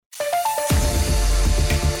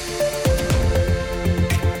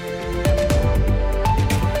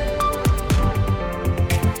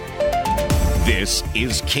This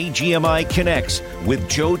is KGMI Connects with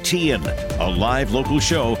Joe Tian, a live local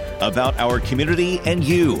show about our community and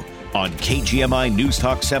you on KGMI News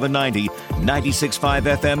Talk 790,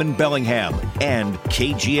 96.5 FM in Bellingham, and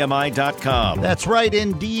KGMI.com. That's right,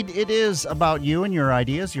 indeed. It is about you and your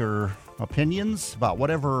ideas, your opinions about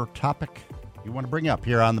whatever topic you want to bring up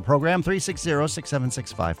here on the program.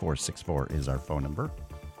 360-676-5464 is our phone number.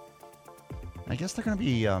 I guess they're going to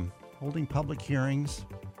be holding public hearings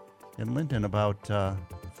in Linden about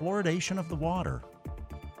fluoridation of the water.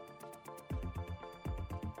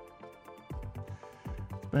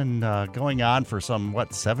 It's been going on for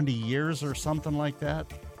 70 years or something like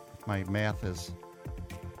that? My math is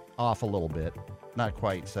off a little bit. Not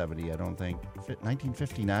quite 70, I don't think.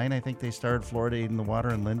 1959, I think they started fluoridating the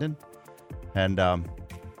water in Linden. And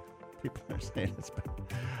people are saying it's been...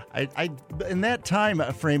 in that time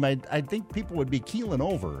frame, I think people would be keeling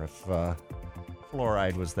over if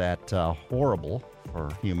fluoride was that horrible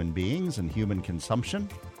for human beings and human consumption,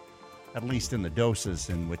 at least in the doses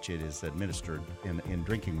in which it is administered in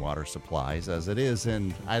drinking water supplies, as it is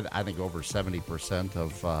in, I think, over 70%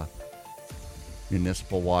 of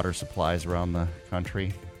municipal water supplies around the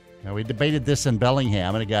country. Now, we debated this in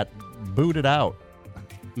Bellingham, and it got booted out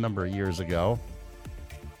a number of years ago.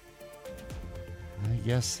 I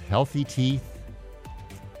guess healthy teeth.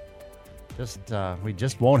 We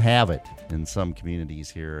just won't have it in some communities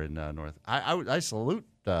here in North. I salute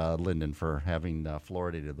Linden for having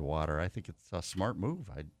fluoridated the water. I think it's a smart move.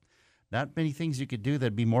 Not many things you could do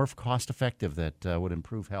that'd be more cost effective that would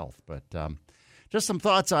improve health. But just some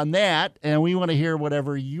thoughts on that, and we want to hear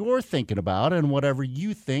whatever you're thinking about and whatever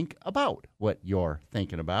you think about what you're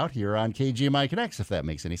thinking about here on KGMI Connects, if that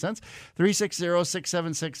makes any sense.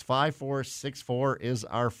 360-676-5464 is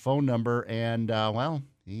our phone number, and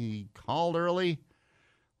he called early.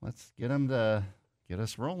 Let's get him to get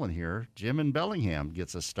us rolling here. Jim in Bellingham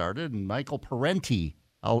gets us started, and Michael Parenti.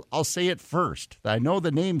 I'll say it first. I know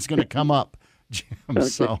the name's going to come up, Jim. Okay.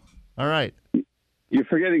 So, all right. You're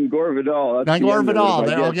forgetting Gore Vidal. Gore Vidal.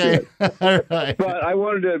 Okay. All right. But I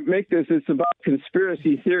wanted to make this. It's about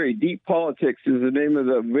conspiracy theory. Deep Politics is the name of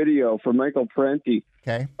the video for Michael Parenti.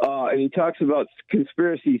 Okay. And he talks about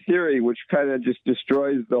conspiracy theory, which kind of just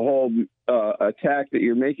destroys the whole attack that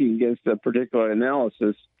you're making against a particular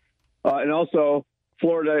analysis. And also,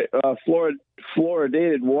 fluoridated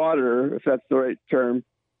water, if that's the right term,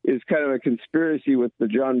 is kind of a conspiracy with the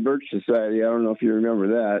John Birch Society. I don't know if you remember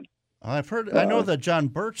that. I've heard. I know the John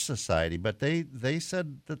Birch Society, but they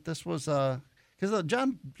said that this was because the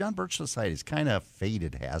John Birch Society is kind of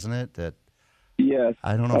faded, hasn't it? That yes,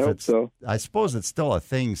 I don't know if it's. So. I suppose it's still a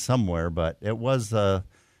thing somewhere, but it was. It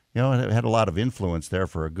had a lot of influence there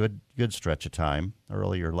for a good stretch of time.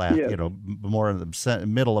 Earlier last, more in the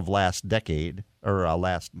middle of last decade, or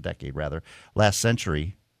last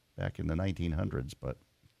century, back in the 1900s, but.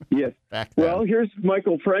 Yes. Well, here's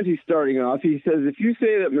Michael Parenti starting off. He says, if you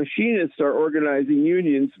say that machinists are organizing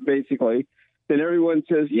unions, basically, then everyone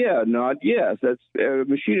says, yeah, nod yes. That's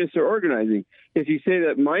machinists are organizing. If you say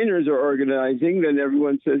that miners are organizing, then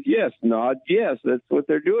everyone says, yes, nod yes. That's what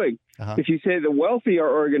they're doing. Uh-huh. If you say the wealthy are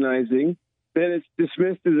organizing, then it's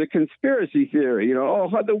dismissed as a conspiracy theory. How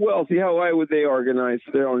the wealthy, why would they organize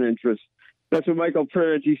for their own interests? That's what Michael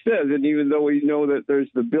Parenti says. And even though we know that there's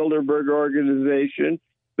the Bilderberg organization,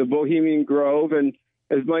 the Bohemian Grove, and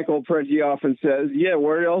as Michael Parenti often says,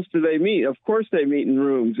 where else do they meet? Of course they meet in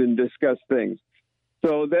rooms and discuss things.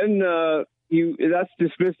 So then that's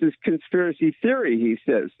dismissed as conspiracy theory, he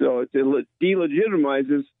says. So it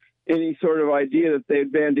delegitimizes any sort of idea that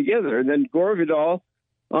they'd band together. And then Gore Vidal,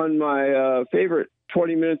 on my favorite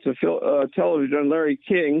 20 minutes of television on Larry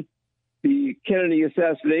King, the Kennedy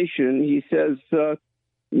assassination, he says,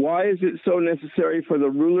 why is it so necessary for the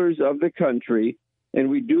rulers of the country, and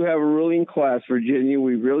we do have a ruling class, Virginia,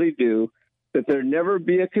 we really do, that there never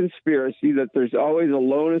be a conspiracy, that there's always a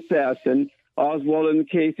lone assassin, Oswald in the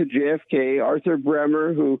case of JFK, Arthur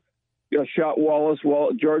Bremer, who shot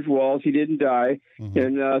George Wallace, he didn't die,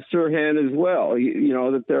 and Sirhan as well,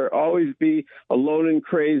 that there always be a lone and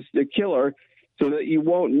crazed killer so that you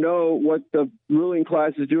won't know what the ruling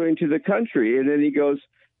class is doing to the country. And then he goes,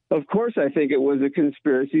 of course, I think it was a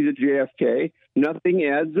conspiracy to JFK. Nothing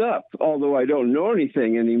adds up, although I don't know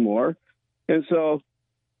anything anymore. And so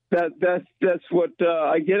that's what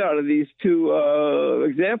I get out of these two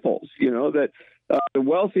examples, that the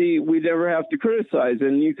wealthy we never have to criticize.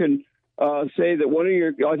 And you can say that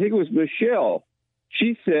I think it was Michelle,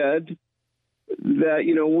 she said that,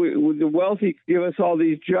 the wealthy give us all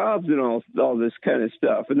these jobs and all this kind of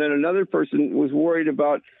stuff. And then another person was worried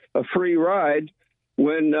about a free ride.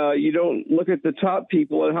 when you don't look at the top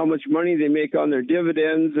people and how much money they make on their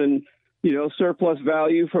dividends and, surplus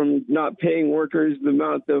value from not paying workers the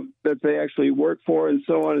amount that they actually work for and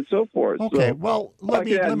so on and so forth. Okay, so well, let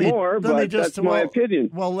me that's my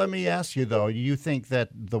opinion. Well, let me ask you, though, you think that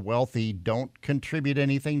the wealthy don't contribute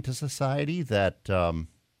anything to society? That,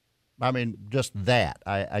 just that.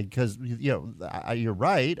 Because, you're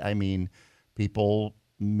right. I mean, people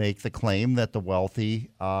make the claim that the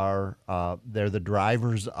wealthy are they're the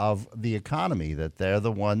drivers of the economy, that they're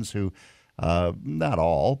the ones who, not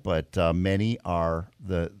all, but many are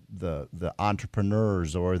the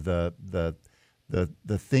entrepreneurs or the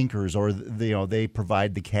thinkers, or they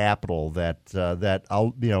provide the capital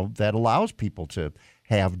that allows people to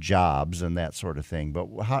have jobs and that sort of thing. But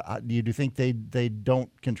how do you think they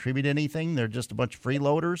don't contribute anything? They're just a bunch of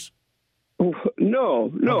freeloaders?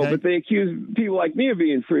 No, okay. But they accuse people like me of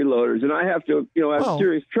being freeloaders, and I have to, have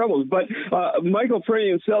serious troubles. But Michael Prenti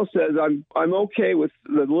himself says I'm okay with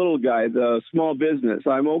the little guy, the small business.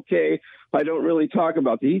 I'm okay. I don't really talk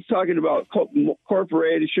about that. He's talking about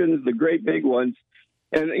corporations, the great big ones,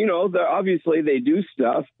 and obviously they do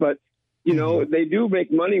stuff, but they do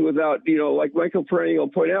make money without, like Michael Prenti will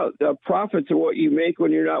point out, the profits are what you make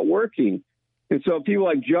when you're not working. And so people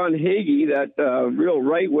like John Hagee, that real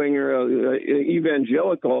right-winger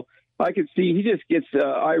evangelical, I could see he just gets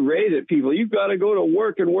irate at people. You've got to go to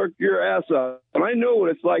work and work your ass off. And I know what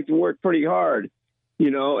it's like to work pretty hard,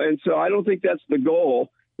 and so I don't think that's the goal.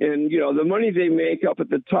 And, the money they make up at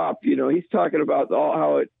the top, he's talking about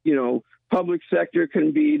how it, public sector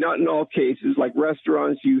can be, not in all cases, like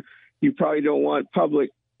restaurants, you probably don't want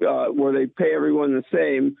public where they pay everyone the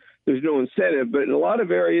same. There's no incentive, but in a lot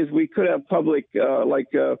of areas we could have public, like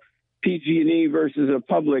PG&E versus a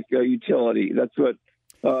public utility. That's what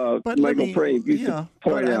Michael Prenti used to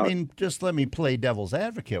point out. Just let me play devil's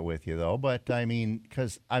advocate with you, though. But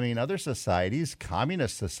because other societies,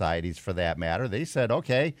 communist societies for that matter, they said,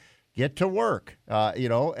 okay, get to work,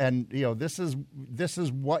 and this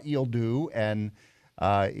is what you'll do, and.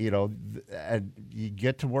 You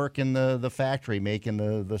get to work in the factory making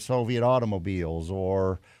the Soviet automobiles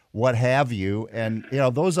or what have you. And,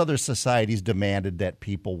 those other societies demanded that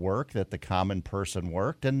people work, that the common person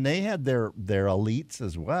worked, and they had their elites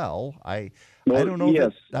as well. I don't know.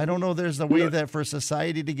 Yes. I don't know there's a way that for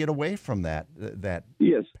society to get away from that.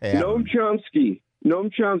 Yes.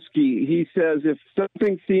 Noam Chomsky, he says if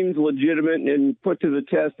something seems legitimate and put to the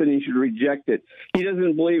test, then you should reject it. He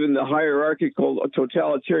doesn't believe in the hierarchical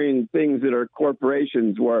totalitarian things that are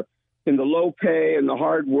corporations, where in the low pay and the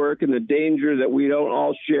hard work and the danger that we don't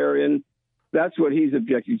all share in. That's what he's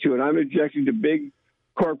objecting to. And I'm objecting to big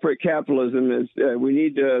corporate capitalism. Is we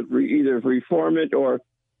need to either reform it or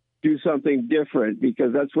do something different,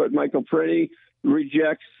 because that's what Michael Prenti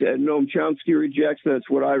rejects and Noam Chomsky rejects. That's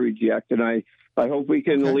what I reject. And I hope we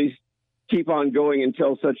can at least keep on going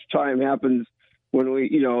until such time happens when we,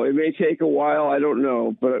 it may take a while. I don't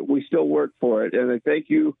know, but we still work for it. And I thank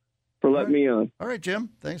you for letting me on. All right, Jim.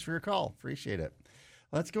 Thanks for your call. Appreciate it.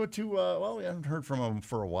 Let's go to, we haven't heard from him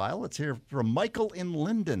for a while. Let's hear from Michael in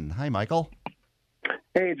Linden. Hi, Michael.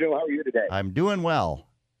 Hey, Joe. How are you today? I'm doing well.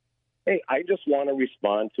 Hey, I just want to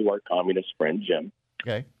respond to our communist friend, Jim.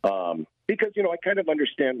 Okay. Because, I kind of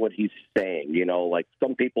understand what he's saying. Like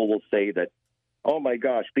some people will say that, oh, my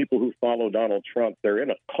gosh, people who follow Donald Trump, they're in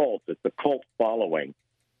a cult. It's a cult following.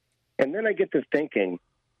 And then I get to thinking,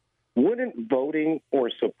 wouldn't voting or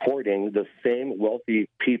supporting the same wealthy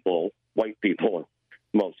people, white people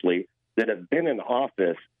mostly, that have been in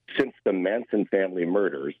office since the Manson family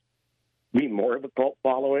murders, be more of a cult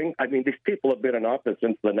following? I mean, these people have been in office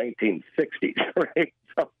since the 1960s, right?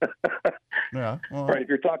 So, yeah. Well, right. If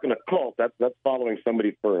you're talking a cult, that's following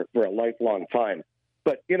somebody for a lifelong time.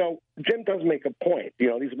 But, Jim does make a point.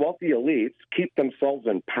 These wealthy elites keep themselves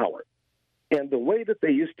in power. And the way that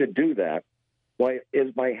they used to do that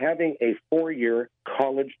is by having a 4-year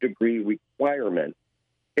college degree requirement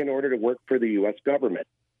in order to work for the U.S. government,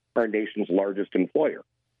 our nation's largest employer.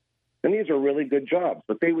 And these are really good jobs,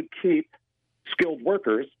 but they would keep skilled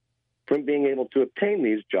workers from being able to obtain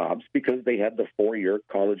these jobs because they had the 4-year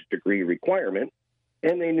college degree requirement,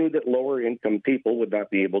 and they knew that lower-income people would not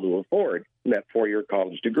be able to afford that 4-year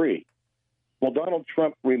college degree. Well, Donald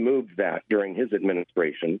Trump removed that during his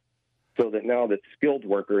administration so that now that skilled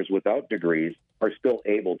workers without degrees are still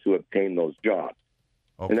able to obtain those jobs.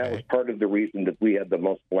 Okay. And that was part of the reason that we had the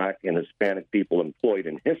most Black and Hispanic people employed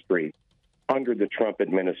in history under the Trump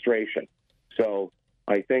administration. So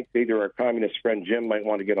I think either our communist friend Jim might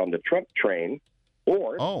want to get on the Trump train,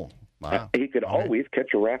 or he could always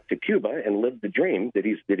catch a raft to Cuba and live the dream that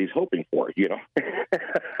he's hoping for.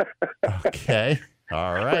 Okay.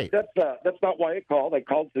 All right. But that's not why I called. I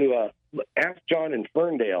called to ask John in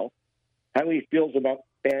Ferndale how he feels about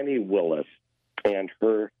Fannie Willis and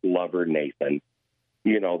her lover, Nathan.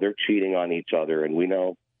 You know, they're cheating on each other, and we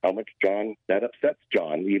know how much that upsets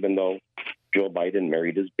John, even though Joe Biden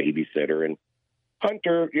married his babysitter, and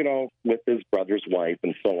Hunter, you know, with his brother's wife,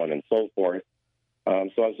 and so on and so forth.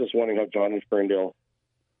 So I was just wondering how John in Ferndale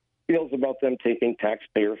feels about them taking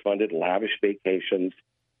taxpayer-funded lavish vacations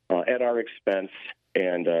at our expense,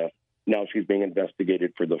 and now she's being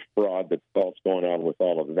investigated for the fraud that's going on with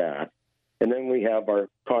all of that. And then we have our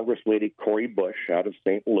Congress lady Cori Bush out of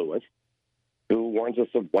St. Louis, who warns us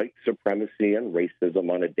of white supremacy and racism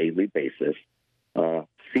on a daily basis,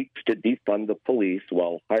 seeks to defund the police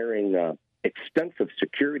while hiring extensive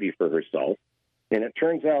security for herself. And it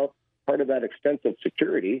turns out part of that extensive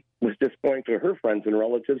security was just going to her friends and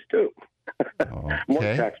relatives, too. Okay. More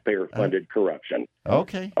taxpayer-funded corruption.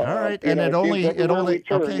 Okay, all right. And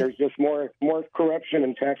okay. There's just more corruption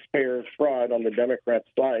and taxpayer fraud on the Democrat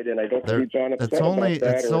side, and I don't see John upset about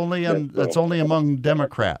that. It's only among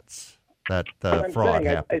Democrats that fraud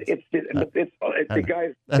happens. The thing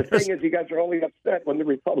is, you guys are only upset when the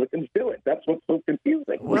Republicans do it. That's what's so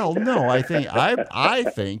confusing. Well, no, I think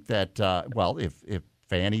that if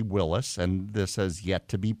Fannie Willis, and this has yet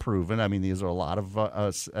to be proven. I mean, these are a lot of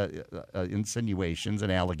insinuations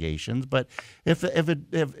and allegations. But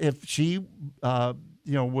if she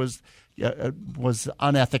was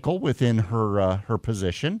unethical within her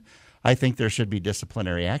position, I think there should be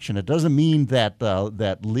disciplinary action. It doesn't mean that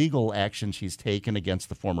that legal action she's taken against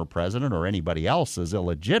the former president or anybody else is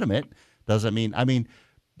illegitimate. Doesn't mean. I mean.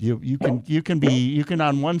 You can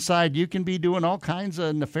on one side you can be doing all kinds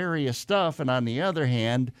of nefarious stuff, and on the other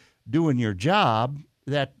hand, doing your job.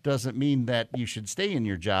 That doesn't mean that you should stay in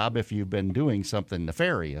your job if you've been doing something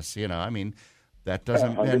nefarious. You know, I mean, that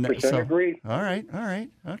doesn't. 100% agree. All right,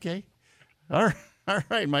 okay, all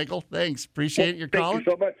right, Michael. Thanks, appreciate your call. Thank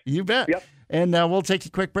you so much. You bet. Yep. And we'll take a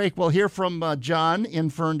quick break. We'll hear from John in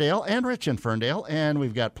Ferndale and Rich in Ferndale, and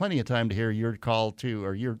we've got plenty of time to hear your call too,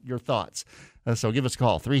 or your thoughts. So give us a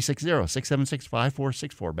call,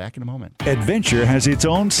 360-676-5464. Back in a moment. Adventure has its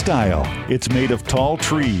own style. It's made of tall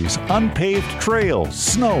trees, unpaved trails,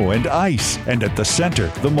 snow, and ice. And at the center,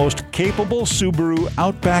 the most capable Subaru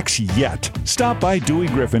Outbacks yet. Stop by Dewey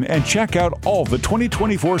Griffin and check out all the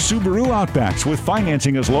 2024 Subaru Outbacks with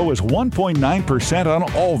financing as low as 1.9% on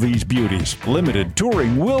all these beauties. Limited,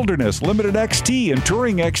 Touring, Wilderness, Limited XT, and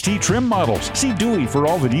Touring XT trim models. See Dewey for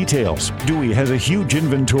all the details. Dewey has a huge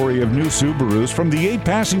inventory of new Subaru from the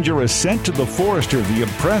 8-passenger Ascent to the Forester, the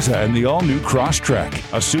Impreza, and the all-new Crosstrek.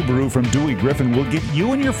 A Subaru from Dewey Griffin will get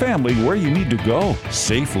you and your family where you need to go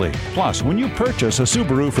safely. Plus, when you purchase a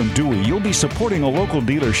Subaru from Dewey, you'll be supporting a local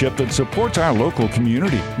dealership that supports our local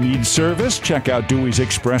community. Need service? Check out Dewey's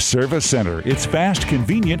Express Service Center. It's fast,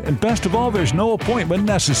 convenient, and best of all, there's no appointment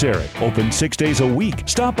necessary. Open 6 days a week.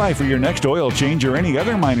 Stop by for your next oil change or any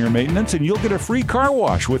other minor maintenance, and you'll get a free car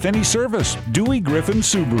wash with any service. Dewey Griffin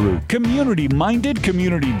Subaru. Community-minded,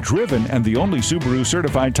 community-driven, and the only Subaru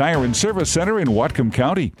certified tire and service center in Whatcom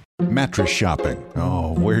County. Mattress shopping.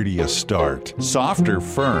 Oh, where do you start? Soft or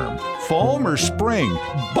firm? Foam or spring?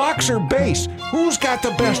 Box or base? Who's got the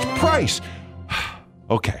best price?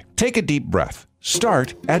 Okay, take a deep breath.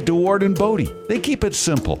 Start at DeWard & Bodie. They keep it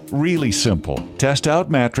simple, really simple. Test out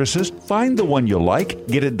mattresses, find the one you like,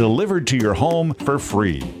 get it delivered to your home for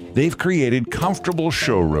free. They've created comfortable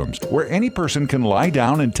showrooms where any person can lie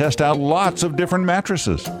down and test out lots of different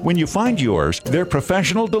mattresses. When you find yours, their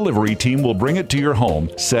professional delivery team will bring it to your home,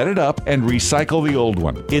 set it up, and recycle the old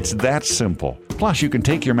one. It's that simple. Plus, you can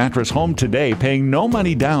take your mattress home today paying no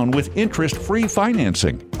money down with interest-free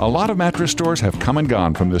financing. A lot of mattress stores have come and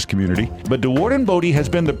gone from this community, but DeWard & Bodie has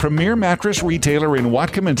been the premier mattress retailer in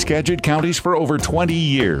Whatcom and Skagit counties for over 20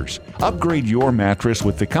 years. Upgrade your mattress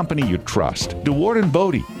with the company you trust. DeWard &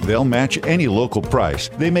 Bodie. They'll match any local price.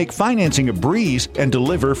 They make financing a breeze and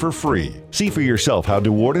deliver for free. See for yourself how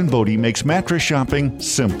DeWard & Bodie makes mattress shopping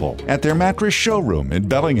simple at their mattress showroom in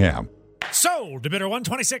Bellingham. Sold to bidder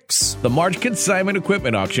 126. The March Consignment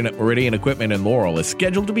Equipment Auction at Meridian Equipment in Laurel is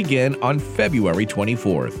scheduled to begin on February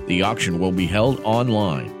 24th. The auction will be held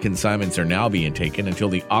online. Consignments are now being taken until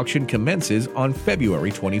the auction commences on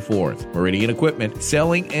February 24th. Meridian Equipment,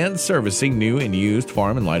 selling and servicing new and used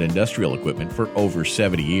farm and light industrial equipment for over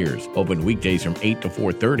 70 years. Open weekdays from 8 to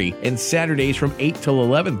 4:30 and Saturdays from 8 till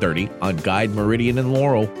 11:30 on Guide Meridian in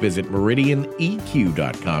Laurel. Visit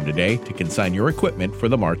meridianeq.com today to consign your equipment for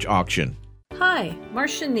the March auction. Hi,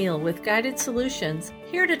 Marcia Neal with Guided Solutions,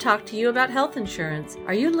 here to talk to you about health insurance.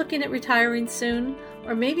 Are you looking at retiring soon?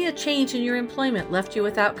 Or maybe a change in your employment left you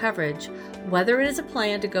without coverage? Whether it is a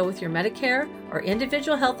plan to go with your Medicare or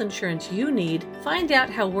individual health insurance you need, find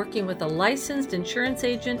out how working with a licensed insurance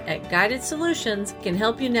agent at Guided Solutions can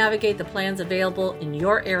help you navigate the plans available in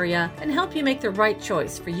your area and help you make the right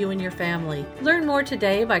choice for you and your family. Learn more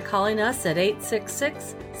today by calling us at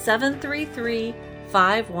 866-733-5111.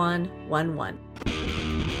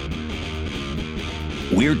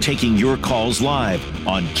 We're taking your calls live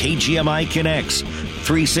on KGMI Connects,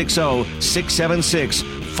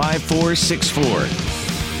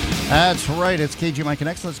 360-676-5464. That's right. It's KGMI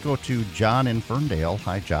Connects. Let's go to John in Ferndale.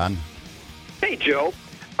 Hi, John. Hey, Joe.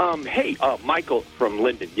 Michael from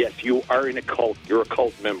Linden. Yes, you are in a cult. You're a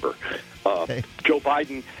cult member. Okay. Joe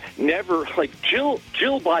Biden never, Jill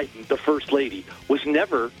Biden, the First Lady, was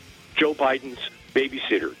never Joe Biden's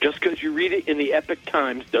babysitter. Just because you read it in the Epic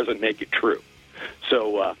Times doesn't make it true.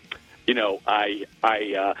 So, and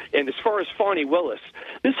as far as Fani Willis,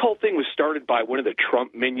 this whole thing was started by one of the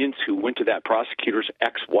Trump minions who went to that prosecutor's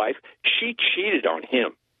ex-wife. She cheated on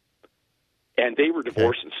him, and they were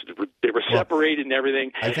divorced. Okay. They were separated and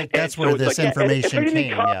everything. I think that's where this information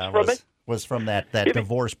came. Was from that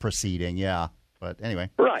divorce proceeding. Yeah, but anyway.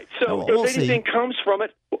 Right. So if anything comes from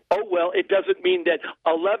it, oh well, it doesn't mean that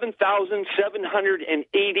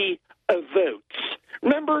 11,780 votes.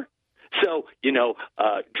 Remember. So,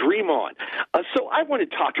 dream on. So I want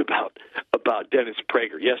to talk about Dennis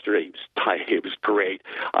Prager. Yesterday, it was great.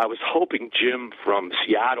 I was hoping Jim from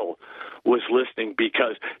Seattle was listening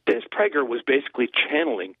because Dennis Prager was basically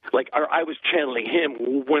channeling, I was channeling him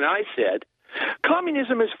when I said,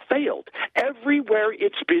 communism has failed everywhere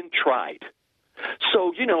it's been tried.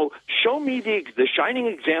 So, show me the shining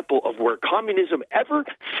example of where communism ever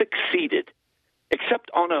succeeded,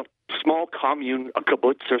 except on a small commune, a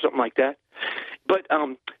kibbutz or something like that. But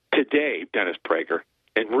today, Dennis Prager,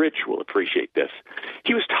 and Rich will appreciate this,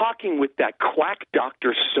 he was talking with that quack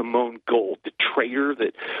doctor Simone Gold, the traitor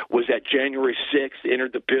that was at January 6th,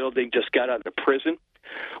 entered the building, just got out of prison.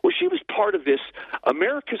 Well, she was part of this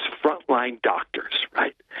America's Frontline Doctors,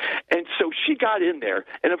 right? And so she got in there,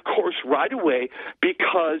 and of course, right away,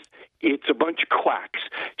 because it's a bunch of quacks,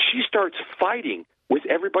 she starts fighting with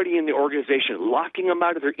everybody in the organization, locking them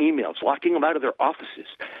out of their emails, locking them out of their offices.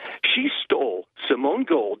 She stole,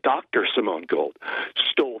 Dr. Simone Gold,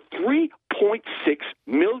 stole $3.6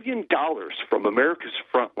 million from America's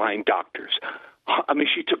Frontline Doctors. I mean,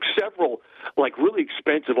 she took several, really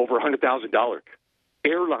expensive, over $100,000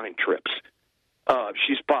 airline trips.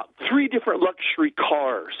 She's bought 3 different luxury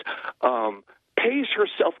cars, pays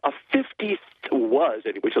herself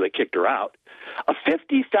so they kicked her out, a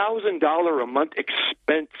 $50,000 a month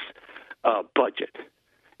expense budget.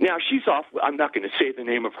 Now, she's off. I'm not going to say the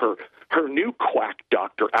name of her new quack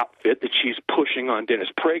doctor outfit that she's pushing on Dennis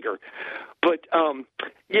Prager. But,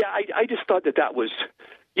 I just thought that was,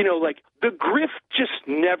 the grift just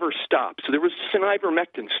never stops. So there was an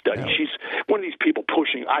ivermectin study. She's one of these people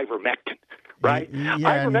pushing ivermectin, right? Yeah,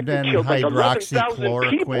 ivermectin killed 11,000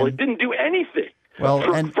 people. It didn't do anything. Well,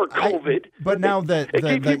 for COVID, but now it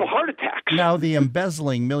gave people heart attacks. Now the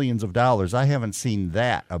embezzling millions of dollars, I haven't seen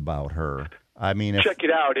that about her. I mean, check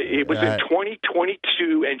it out. It was in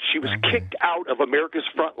 2022, and she was kicked out of America's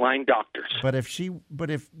Frontline Doctors. But if you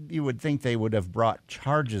would think they would have brought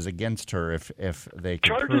charges against her if they could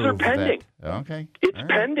charges are pending. Okay, it's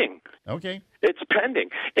pending. Okay, it's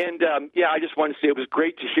pending. And I just want to say it was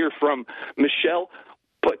great to hear from Michelle,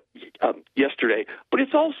 but yesterday. But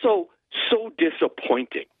it's also so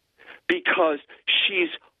disappointing because she's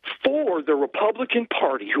for the Republican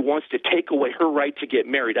Party who wants to take away her right to get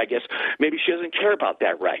married. I guess maybe she doesn't care about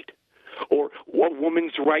that right, or a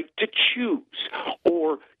woman's right to choose,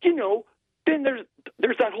 or then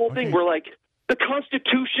there's that whole thing where the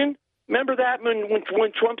Constitution. Remember that when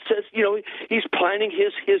Trump says he's planning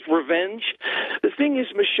his revenge. The thing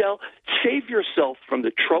is, Michelle, save yourself from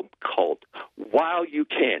the Trump cult while you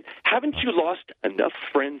can. Haven't you lost enough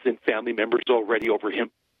friends and family members already over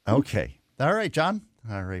him? Okay, all right, John.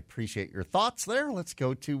 All right, appreciate your thoughts there. Let's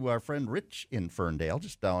go to our friend Rich in Ferndale,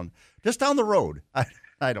 just down the road.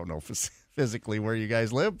 I don't know physically where you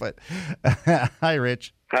guys live, but hi,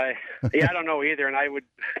 Rich. Hi. Yeah, I don't know either, and I would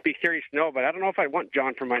be curious to know, but I don't know if I'd want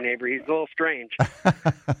John for my neighbor. He's a little strange,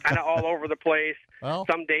 kind of all over the place. Well,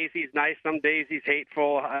 some days he's nice, some days he's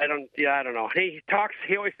hateful. I don't know. He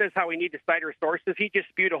always says how we need to cite our sources. He just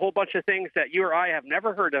spewed a whole bunch of things that you or I have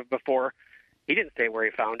never heard of before. He didn't say where he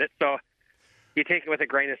found it, so you take it with a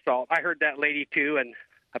grain of salt. I heard that lady too, and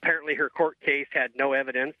Apparently, her court case had no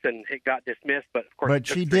evidence, and it got dismissed. But of course, but it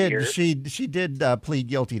took she 3 did. years. She did plead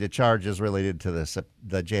guilty to charges related to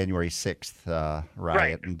the January 6th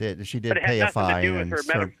riot, and she did pay a fine. It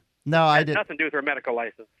had nothing to do with her medical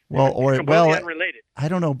license. Completely unrelated. I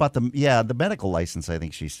don't know about the medical license. I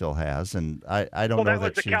think she still has, and I don't know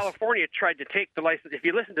that was she's... California tried to take the license. If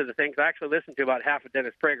you listen to the things, I actually listened to about half of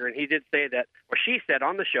Dennis Prager, and he did say that, or she said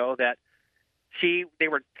on the show that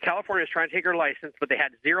California was trying to take her license, but they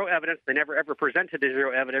had zero evidence. They never ever presented the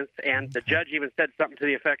zero evidence, and the judge even said something to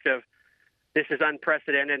the effect of, "This is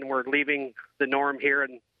unprecedented, and we're leaving the norm here."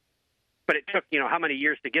 But it took how many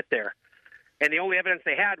years to get there, and the only evidence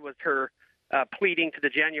they had was her pleading to the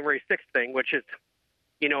January 6th thing, which is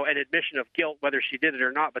an admission of guilt, whether she did it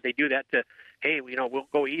or not. But they do that to, hey, we'll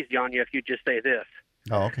go easy on you if you just say this.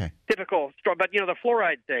 Oh, okay. Typical story. But the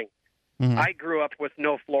fluoride thing. Mm-hmm. I grew up with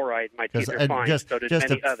no fluoride. My teeth are fine, so did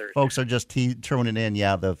many others. Folks are just tuning in.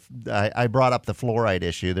 Yeah, I brought up the fluoride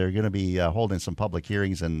issue. They're going to be holding some public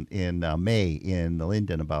hearings in May in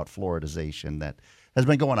Linden about fluoridization that has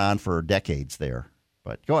been going on for decades there.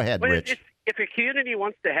 But go ahead, Rich. If a community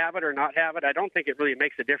wants to have it or not have it, I don't think it really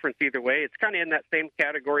makes a difference either way. It's kind of in that same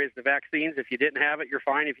category as the vaccines. If you didn't have it, you're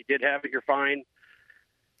fine. If you did have it, you're fine.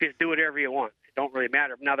 Just do whatever you want. It don't really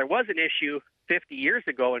matter. Now, there was an issue 50 years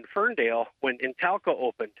ago in Ferndale when Intalco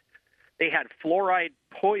opened. They had fluoride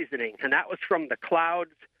poisoning, and that was from the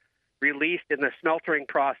clouds released in the smelting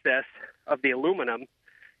process of the aluminum.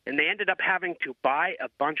 And they ended up having to buy a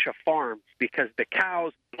bunch of farms because the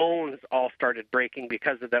cows' bones all started breaking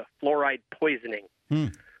because of the fluoride poisoning.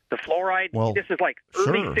 The fluoride, this is like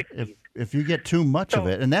early 60s. If you get too much of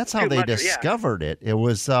it, and that's how they discovered it. It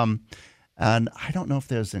was, and I don't know if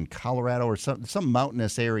there's in Colorado or some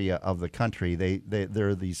mountainous area of the country. There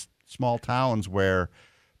are these small towns where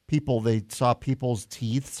they saw people's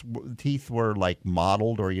teeth were like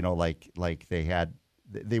mottled, or like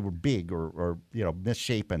they were big or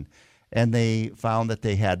misshapen, and they found that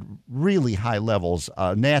they had really high levels,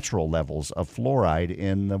 natural levels of fluoride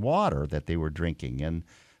in the water that they were drinking. And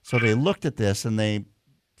so they looked at this and they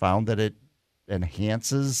found that it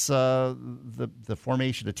enhances the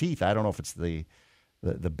formation of teeth. I don't know if it's the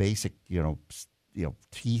basic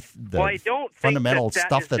teeth, fundamental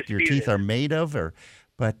stuff that your teeth are made of,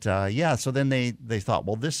 But so then they thought,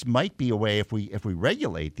 well, this might be a way, if we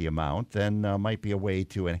regulate the amount, then might be a way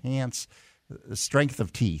to enhance the strength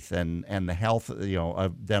of teeth and the health,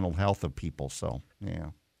 dental health of people. So,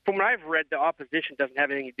 yeah. From what I've read, the opposition doesn't have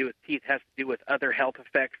anything to do with teeth. It has to do with other health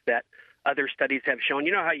effects that other studies have shown.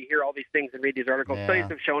 You know how you hear all these things and read these articles? Yeah. Studies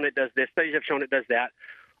have shown it does this. Studies have shown it does that.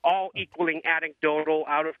 All equaling anecdotal,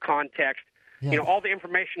 out of context. Yeah. All the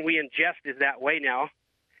information we ingest is that way now.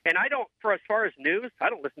 And I don't, as far as news, I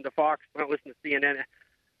don't listen to Fox. I don't listen to CNN.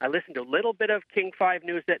 I listen to a little bit of King 5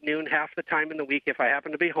 News at noon, half the time in the week if I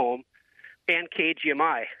happen to be home, and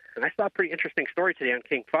KGMI. And I saw a pretty interesting story today on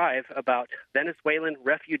King 5 about Venezuelan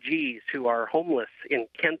refugees who are homeless in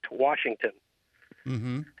Kent, Washington.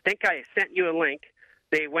 Mm-hmm. I think I sent you a link.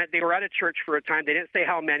 They were at a church for a time. They didn't say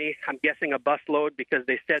how many. I'm guessing a busload because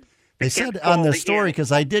they said... They said on the story,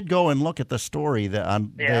 because I did go and look at the story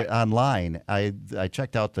online. I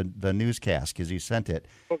checked out the newscast because you sent it.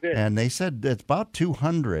 Oh, good. And they said it's about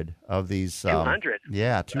 200 of these. 200?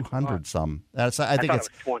 200 some. I think it was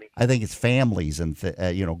 20. I think it's families and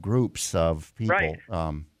groups of people.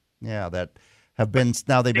 Right. That have been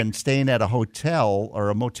they've been staying at a hotel or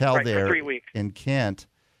a motel there for 3 weeks in Kent.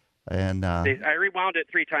 And I rewound it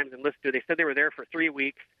 3 times and listened to it. They said they were there for 3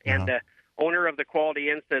 weeks, and owner of the Quality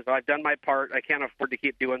Inn says, I've done my part. I can't afford to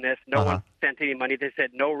keep doing this. No one sent any money. They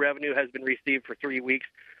said no revenue has been received for 3 weeks.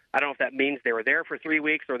 I don't know if that means they were there for 3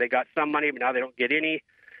 weeks or they got some money, but now they don't get any.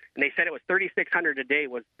 And they said it was $3,600 a day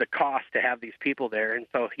was the cost to have these people there, and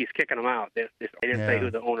so he's kicking them out. They didn't say who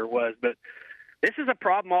the owner was, but this is a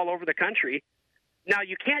problem all over the country. Now,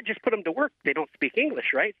 you can't just put them to work. They don't speak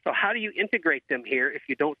English, right? So how do you integrate them here if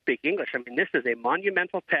you don't speak English? I mean, this is a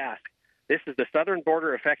monumental task. This is the southern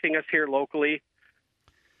border affecting us here locally.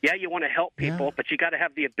 Yeah, you want to help people, but you got to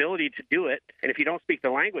have the ability to do it. And if you don't speak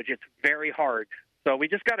the language, it's very hard. So we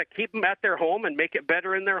just got to keep them at their home and make it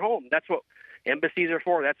better in their home. That's what embassies are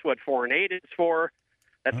for. That's what foreign aid is for.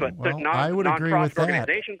 That's what non-profit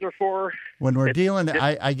organizations are for. When we're dealing,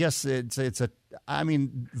 I guess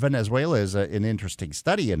Venezuela is an interesting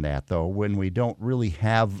study in that, though, when we don't really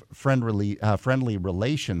have friendly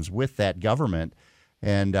relations with that government.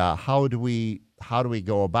 And how do we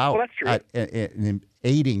go about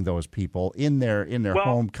aiding those people in their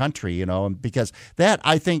home country? Because that,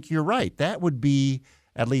 I think you're right. That would be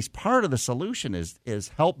at least part of the solution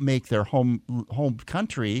is help make their home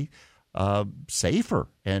country safer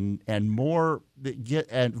and more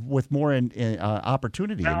with more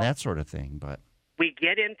opportunity and that sort of thing. But we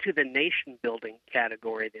get into the nation building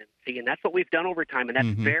category then, see, and that's what we've done over time, and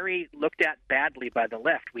that's very looked at badly by the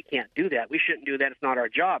left. We can't do that. We shouldn't do that. It's not our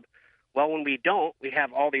job. Well, when we don't, we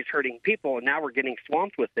have all these hurting people, and now we're getting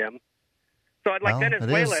swamped with them. So I'd like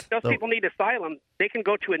Venezuela, if those people need asylum, they can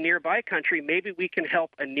go to a nearby country. Maybe we can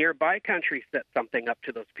help a nearby country set something up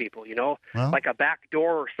to those people, like a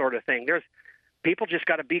backdoor sort of thing. People just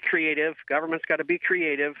got to be creative. Government's got to be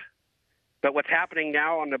creative. But what's happening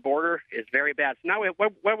now on the border is very bad. So now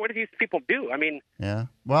what do these people do? I mean, they're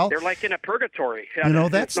like in a purgatory.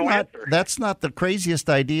 That's not the craziest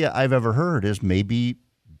idea I've ever heard, is maybe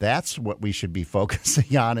that's what we should be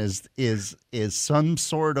focusing on is some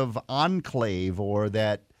sort of enclave, or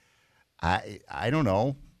that I don't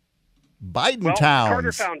know, Biden towns.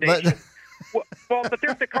 Carter Foundation. But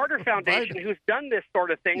there's the Carter Foundation who's done this sort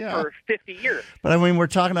of thing for 50 years. But I mean, we're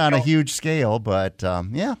talking on a huge scale. But I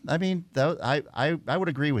mean, I would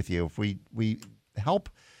agree with you. If we help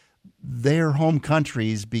their home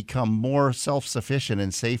countries become more self-sufficient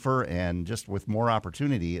and safer and just with more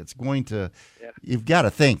opportunity, it's going to you've got to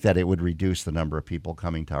think that it would reduce the number of people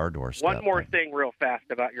coming to our doorstep. One more thing real fast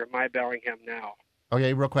about your My Bellingham Now.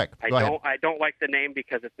 Okay, real quick. Go ahead. I don't like the name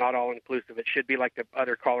because it's not all-inclusive. It should be like the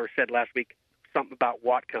other caller said last week, something about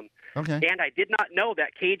Whatcom. Okay. And I did not know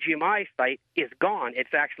that KGMI site is gone.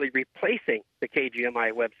 It's actually replacing the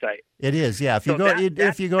KGMI website. It is, yeah. If you go to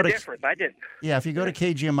difference. I didn't. Yeah, if you go to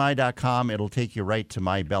kgmi.com, it'll take you right to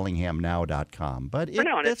mybellinghamnow.com. But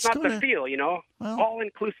it's not the feel,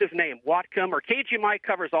 all-inclusive name. Whatcom, or KGMI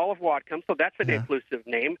covers all of Whatcom, so that's an inclusive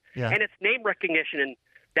name. Yeah. And it's name recognition, and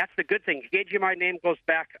that's the good thing. KGMI name goes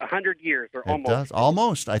back 100 years or almost. It does.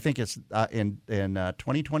 Almost. I think it's in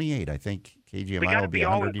 2028. I think KGMI will be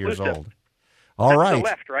 100 years old. All right. That's the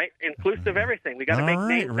left, right? Inclusive everything. We got to make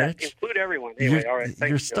names that include everyone. Anyway, all right.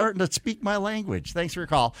 You're starting to speak my language. Thanks for your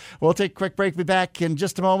call. We'll take a quick break. Be back in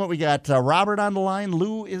just a moment. We got Robert on the line.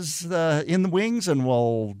 Lou is in the wings, and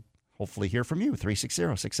we'll hopefully hear from you.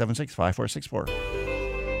 360-676-5464.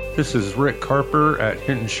 This is Rick Carper at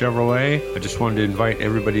Hinton Chevrolet. I just wanted to invite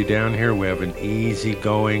everybody down here. We have an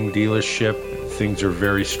easygoing dealership. Things are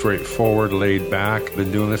very straightforward, laid back.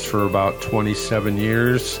 Been doing this for about 27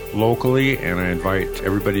 years locally, and I invite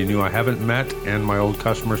everybody new I haven't met and my old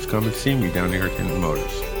customers to come and see me down here at Hinton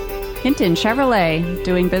Motors. Hinton Chevrolet,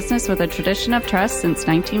 doing business with a tradition of trust since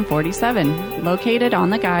 1947. Located on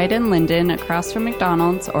the Guide in Linden, across from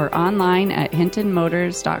McDonald's, or online at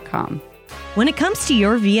hintonmotors.com. When it comes to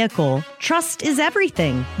your vehicle, trust is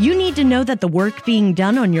everything. You need to know that the work being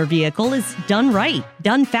done on your vehicle is done right,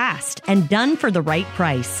 done fast, and done for the right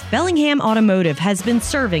price. Bellingham Automotive has been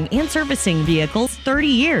serving and servicing vehicles 30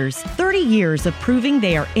 years. 30 years of proving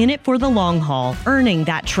they are in it for the long haul, earning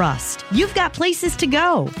that trust. You've got places to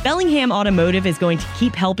go. Bellingham Automotive is going to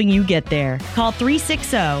keep helping you get there. Call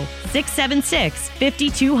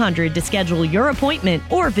 360-676-5200 to schedule your appointment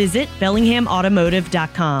or visit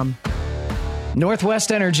bellinghamautomotive.com.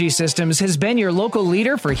 Northwest Energy Systems has been your local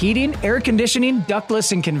leader for heating, air conditioning,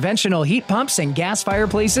 ductless and conventional heat pumps, and gas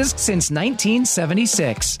fireplaces since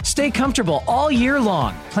 1976. Stay comfortable all year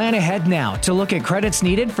long. Plan ahead now to look at credits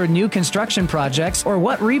needed for new construction projects or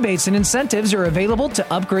what rebates and incentives are available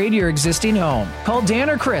to upgrade your existing home. Call Dan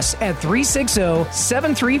or Chris at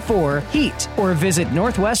 360-734-HEAT or visit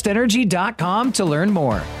northwestenergy.com to learn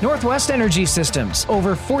more. Northwest Energy Systems,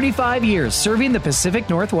 over 45 years serving the Pacific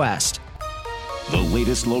Northwest. The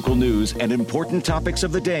latest local news and important topics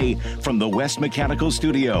of the day from the West Mechanical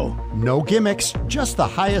Studio. No gimmicks, just the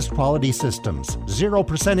highest quality systems,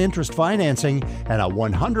 0% interest financing, and a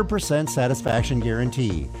 100% satisfaction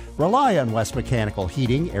guarantee. Rely on West Mechanical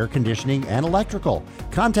Heating, Air Conditioning, and Electrical.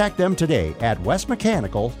 Contact them today at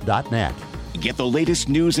westmechanical.net. Get the latest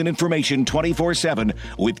news and information 24/7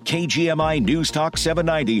 with KGMI News Talk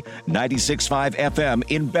 790, 96.5 FM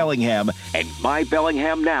in Bellingham and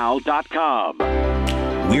mybellinghamnow.com.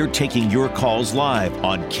 We're taking your calls live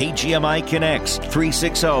on KGMI Connects,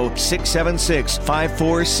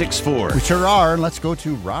 360-676-5464. We sure are. And let's go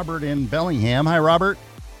to Robert in Bellingham. Hi, Robert.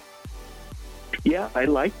 Yeah, I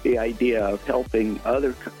like the idea of helping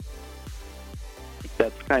other.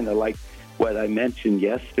 That's kind of like what I mentioned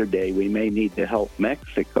yesterday. We may need to help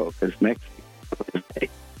Mexico because Mexico is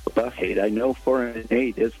aid. I know foreign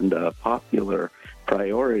aid isn't a popular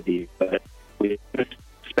priority, but we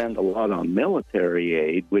spend a lot on military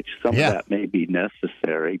aid, which some of that may be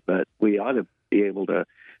necessary, but we ought to be able to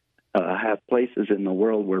have places in the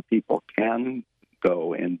world where people can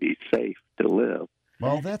go and be safe to live.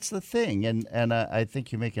 Well, that's the thing, and I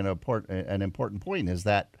think you make an important point, is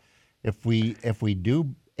that if we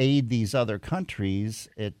do aid these other countries,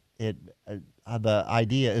 the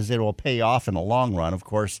idea is it will pay off in the long run. Of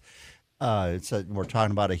course, we're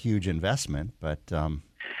talking about a huge investment, but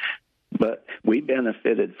we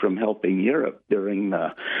benefited from helping Europe during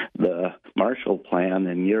the Marshall Plan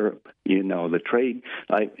in Europe. You know, the trade.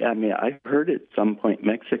 I mean, I heard at some point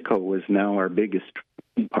Mexico was now our biggest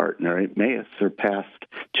trade partner. It may have surpassed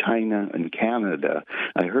China and Canada.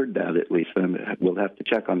 I heard that at least. We'll have to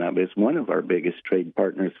check on that. But it's one of our biggest trade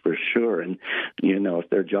partners for sure. And, you know, if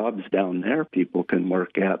there are jobs down there people can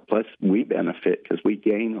work at, plus we benefit because we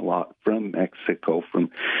gain a lot from Mexico from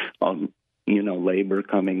labor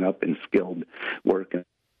coming up and skilled work and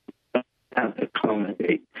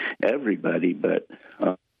accommodate everybody. But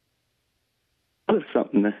there's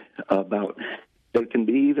something about there can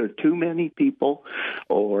be either too many people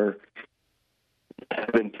or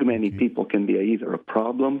having too many people can be either a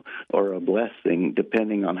problem or a blessing,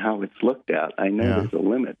 depending on how it's looked at. I know there's a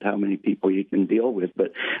limit to how many people you can deal with,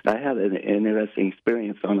 but I had an interesting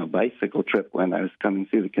experience on a bicycle trip when I was coming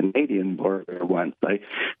through the Canadian border once. I was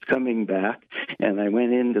coming back, and I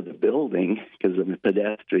went into the building because I'm a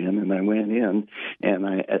pedestrian, and I went in, and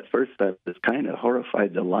at first I was kind of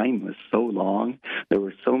horrified. The line was so long. There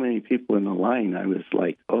were so many people in the line. I was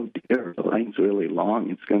like, oh, dear, the line's really long.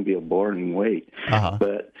 It's going to be a boring wait.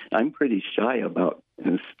 But I'm pretty shy about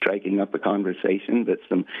striking up a conversation, but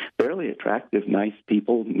some fairly attractive, nice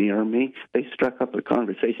people near me, they struck up a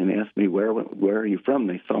conversation. They asked me, where are you from?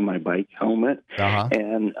 They saw my bike helmet.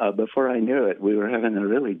 And before I knew it, we were having a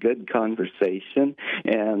really good conversation.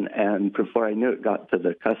 And before I knew it, got to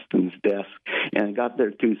the customs desk. And I got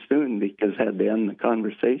there too soon because I had to end the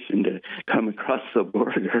conversation to come across the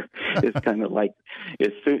border. It's kind of like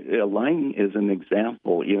a line is an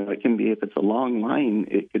example. You know, it can be, if it's a long line,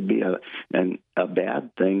 it could be a bad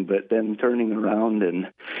thing, but then turning around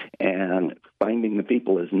and finding the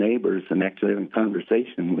people as neighbors and actually having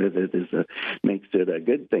conversation with it makes it a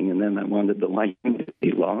good thing. And then I wanted the line to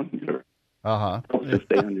be longer. If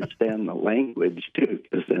they understand the language too,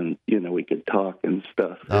 because then we could talk and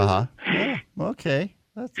stuff. Yeah, okay.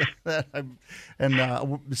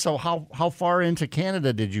 So how far into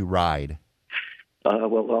Canada did you ride?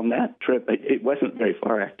 Well, on that trip, it wasn't very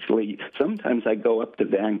far, actually. Sometimes I go up to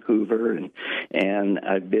Vancouver, and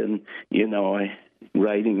I've been,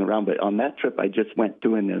 riding around. But on that trip, I just went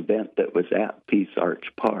to an event that was at Peace Arch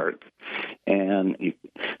Park, and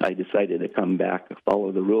I decided to come back,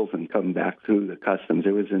 follow the rules, and come back through the customs.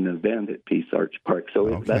 There was an event at Peace Arch Park,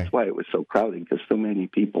 so that's why it was so crowded, because so many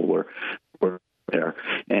people were there.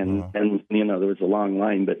 And there was a long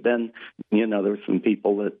line, but then, there were some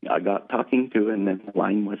people that I got talking to, and then the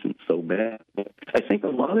line wasn't so bad. I think a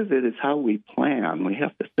lot of it is how we plan. We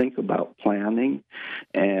have to think about planning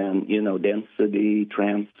and, density,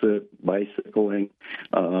 transit, bicycling,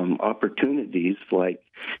 opportunities like,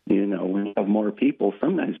 when you have more people,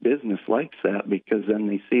 sometimes business likes that because then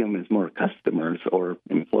they see them as more customers or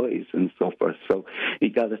employees and so forth. So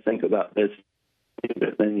you got to think about this.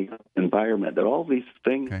 Then you got the environment. That all these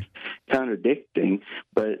things contradicting,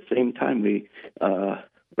 but at the same time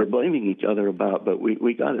we're blaming each other about. But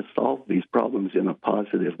we got to solve these problems in a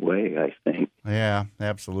positive way, I think. Yeah,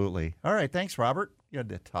 absolutely. All right, thanks, Robert. Good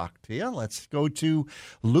to talk to you. Let's go to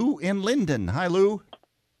Lou in Linden. Hi, Lou.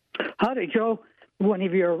 Howdy, Joe. One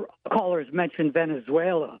of your callers mentioned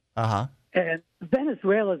Venezuela. And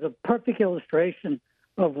Venezuela is a perfect illustration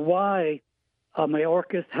of why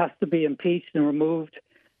Mayorkas has to be impeached and removed,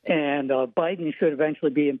 and Biden should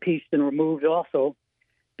eventually be impeached and removed also,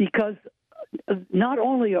 because not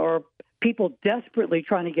only are people desperately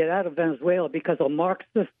trying to get out of Venezuela because a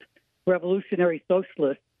Marxist revolutionary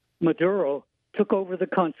socialist, Maduro, took over the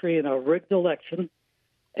country in a rigged election,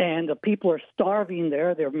 and the people are starving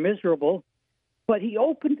there. They're miserable. But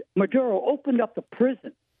Maduro opened up the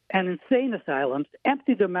prison and insane asylums,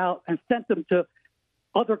 emptied them out, and sent them to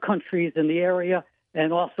other countries in the area,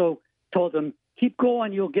 and also told them, keep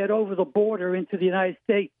going, you'll get over the border into the United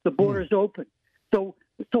States. The border's open. So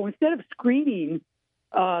instead of screening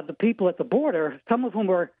the people at the border, some of whom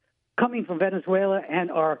are coming from Venezuela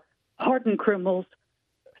and are hardened criminals,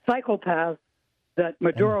 psychopaths that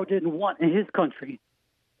Maduro didn't want in his country,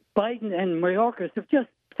 Biden and Mayorkas have just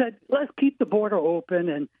said, let's keep the border open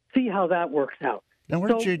and see how that works out. Now,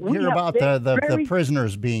 where did you hear about the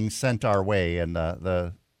prisoners being sent our way and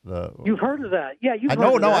the You've heard of that? Yeah, you've heard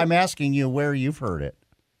of that. No, I'm asking you where you've heard it.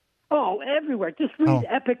 Oh, everywhere. Just read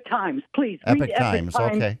Epic Times, please. Epic Times.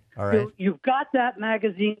 Okay, all right. You've got that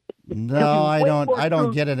magazine. No, I don't. I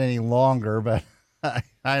don't get it any longer, but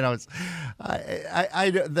I don't.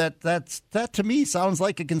 That to me sounds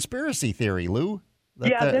like a conspiracy theory, Lou.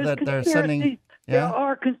 they're sending. Yeah? There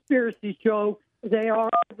are conspiracies, Joe. They are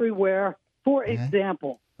everywhere. For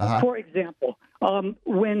example,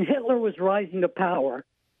 when Hitler was rising to power,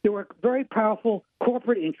 there were very powerful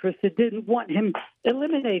corporate interests that didn't want him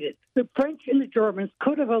eliminated. The French and the Germans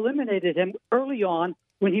could have eliminated him early on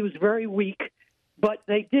when he was very weak, but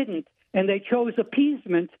they didn't. And they chose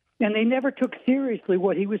appeasement, and they never took seriously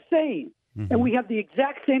what he was saying. Mm-hmm. And we have the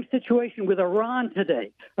exact same situation with Iran today.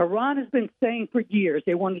 Iran has been saying for years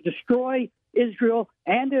they want to destroy Israel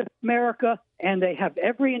and America, and they have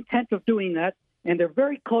every intent of doing that, and they're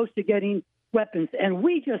very close to getting weapons. And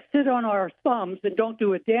we just sit on our thumbs and don't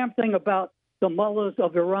do a damn thing about the mullahs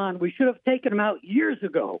of Iran. We should have taken them out years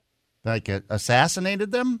ago. Like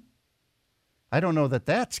assassinated them? I don't know that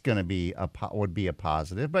that's going to be would be a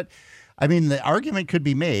positive, but I mean, the argument could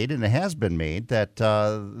be made, and it has been made, that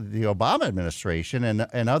the Obama administration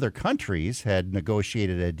and other countries had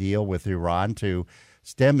negotiated a deal with Iran to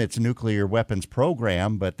stem its nuclear weapons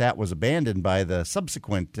program, but that was abandoned by the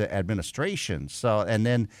subsequent administration. So, and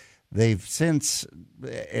then they've since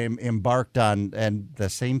embarked on, and the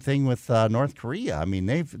same thing with North Korea. I mean,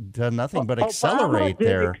 they've done nothing but accelerate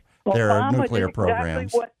their nuclear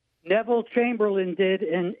programs. Exactly what Neville Chamberlain did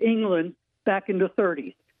in England back in the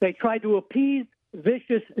 30s. They tried to appease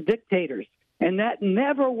vicious dictators, and that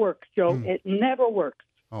never works, Joe. It never works.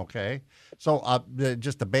 Okay. So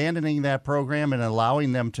just abandoning that program and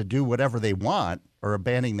allowing them to do whatever they want, or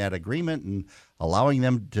abandoning that agreement and allowing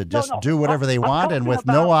them to just do whatever they want, and with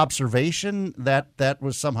no observation that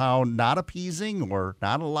was somehow not appeasing or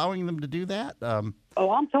not allowing them to do that? I'm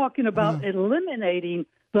talking about eliminating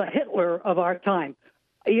the Hitler of our time.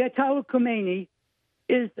 Ayatollah Khomeini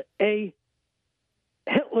is a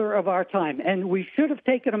Hitler of our time, and we should have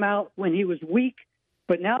taken him out when he was weak.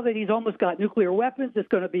 But now that he's almost got nuclear weapons, it's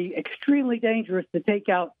going to be extremely dangerous to take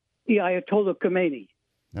out the Ayatollah Khomeini.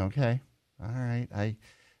 Okay, all right.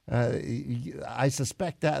 I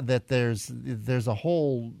suspect that there's a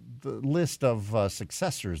whole list of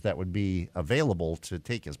successors that would be available to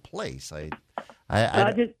take his place. I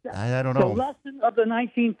don't know. The lesson of the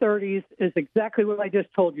 1930s is exactly what I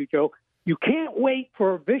just told you, Joe. You can't wait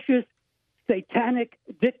for vicious, satanic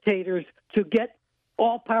dictators to get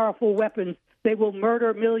all-powerful weapons. They will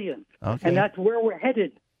murder millions, and that's where we're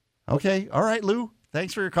headed. Okay. All right, Lou.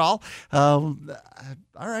 Thanks for your call. All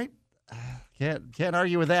right. Can't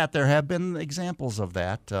argue with that. There have been examples of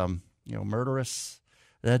that, murderous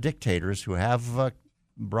dictators who have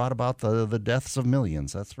brought about the deaths of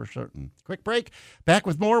millions. That's for certain. Quick break. Back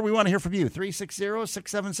with more. We want to hear from you.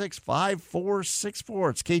 360-676-5464.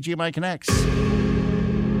 It's KGMI Connects.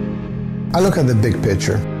 I look at the big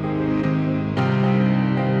picture.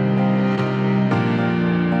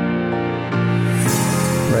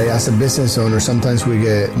 Right, as a business owner, sometimes we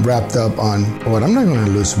get wrapped up on, I'm not going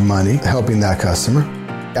to lose money helping that customer.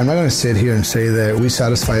 I'm not going to sit here and say that we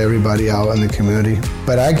satisfy everybody out in the community,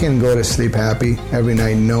 but I can go to sleep happy every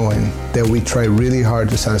night knowing that we try really hard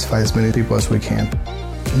to satisfy as many people as we can.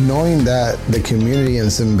 Knowing that the community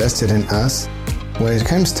is invested in us, when it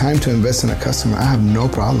comes time to invest in a customer, I have no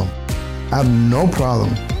problem. I have no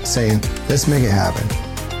problem saying, let's make it happen.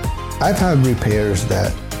 I've had repairs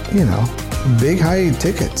that, big high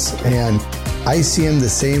tickets, and I see them the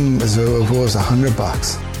same as if it was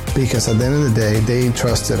 $100, because at the end of the day, they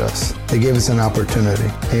trusted us. They gave us an opportunity,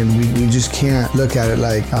 and we just can't look at it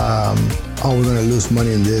like, we're going to lose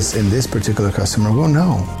money in this particular customer. Well,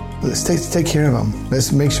 no. Let's take care of them.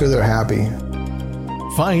 Let's make sure they're happy.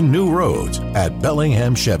 Find new roads at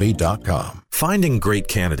BellinghamChevy.com. Finding great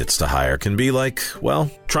candidates to hire can be like,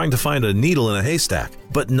 trying to find a needle in a haystack,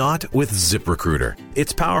 but not with ZipRecruiter.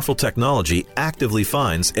 Its powerful technology actively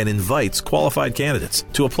finds and invites qualified candidates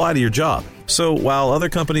to apply to your job. So while other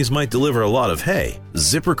companies might deliver a lot of hay,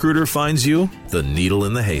 ZipRecruiter finds you the needle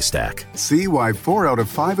in the haystack. See why 4 out of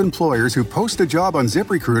 5 employers who post a job on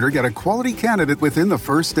ZipRecruiter get a quality candidate within the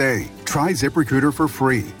first day. Try ZipRecruiter for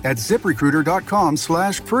free at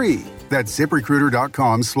ZipRecruiter.com/free. That's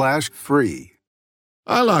ZipRecruiter.com/free.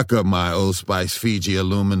 I lock up my Old Spice Fiji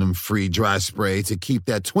aluminum-free dry spray to keep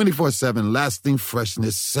that 24/7 lasting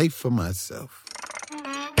freshness safe for myself.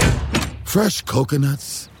 Fresh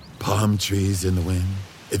coconuts, palm trees in the wind.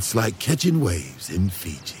 It's like catching waves in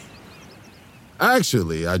Fiji.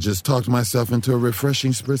 Actually, I just talked myself into a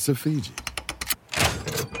refreshing spritz of Fiji.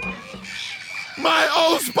 My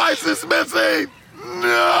Old Spice is missing!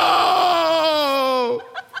 No!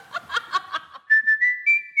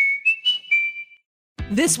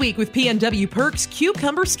 This week with PNW Perks,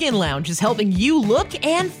 Cucumber Skin Lounge is helping you look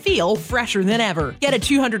and feel fresher than ever. Get a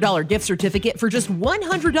 $200 gift certificate for just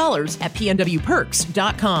 $100 at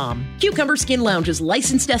pnwperks.com. Cucumber Skin Lounge's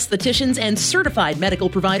licensed estheticians and certified medical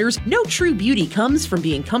providers know true beauty comes from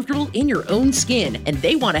being comfortable in your own skin, and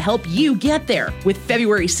they want to help you get there. With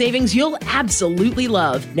February savings you'll absolutely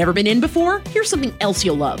love. Never been in before? Here's something else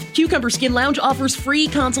you'll love. Cucumber Skin Lounge offers free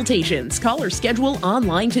consultations. Call or schedule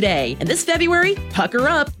online today. And this February, pucker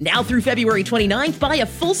up. Now through February 29th, buy a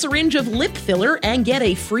full syringe of lip filler and get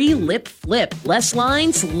a free lip flip. Less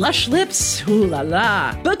lines, lush lips, ooh la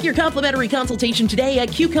la. Book your complimentary consultation today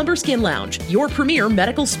at Cucumber Skin Lounge, your premier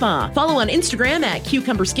medical spa. Follow on Instagram at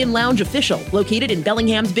Cucumber Skin Lounge Official, located in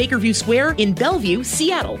Bellingham's Bakerview Square in Bellevue,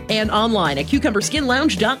 Seattle, and online at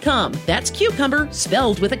cucumberskinlounge.com. That's cucumber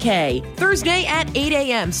spelled with a K. Thursday at 8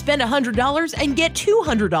 a.m. Spend $100 and get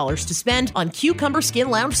 $200 to spend on Cucumber Skin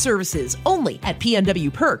Lounge services only at pnwperks.com.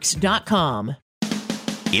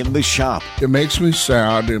 In the shop. It makes me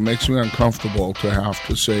sad. It makes me uncomfortable to have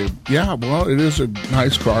to say, yeah, well, it is a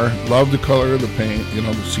nice car. Love the color of the paint. You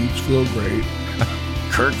know, the seats feel great.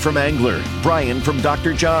 Kirk from Angler, Brian from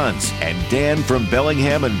Dr. John's, and Dan from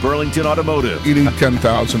Bellingham and Burlington Automotive. You need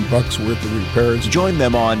 $10,000 worth of repairs. Join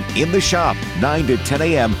them on In the Shop, 9 to 10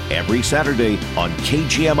 a.m. every Saturday on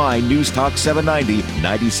KGMI News Talk 790,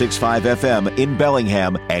 96.5 FM in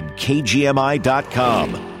Bellingham and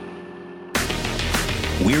KGMI.com.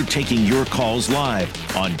 We're taking your calls live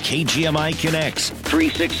on KGMI Connects,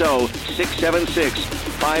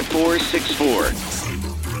 360-676-5464.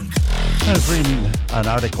 I was reading an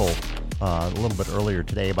article a little bit earlier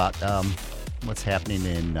today about what's happening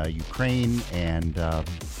in Ukraine and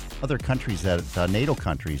other countries, that NATO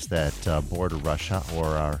countries that border Russia or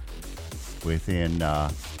are within,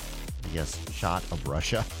 shot of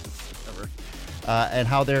Russia. And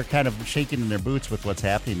how they're kind of shaking in their boots with what's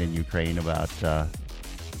happening in Ukraine about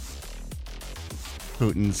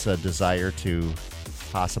Putin's desire to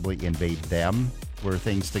possibly invade them, were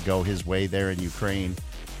things to go his way there in Ukraine.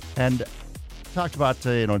 And talked about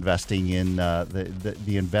investing in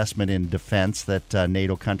the investment in defense that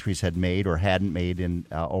NATO countries had made or hadn't made in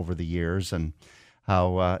over the years, and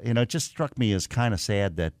how it just struck me as kind of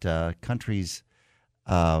sad that countries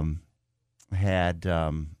had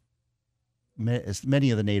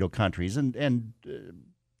many of the NATO countries and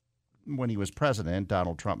when he was president,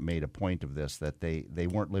 Donald Trump made a point of this, that they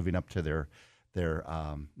weren't living up to their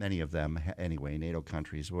many of them anyway, NATO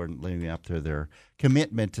countries weren't living up to their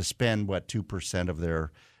commitment to spend 2% of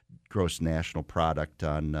their gross national product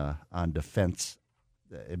on defense,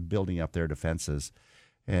 building up their defenses,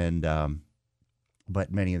 and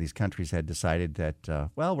but many of these countries had decided that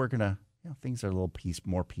we're gonna things are a little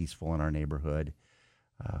more peaceful in our neighborhood.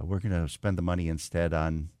 We're gonna spend the money instead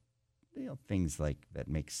on things like that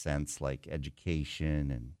make sense, like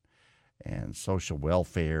education and social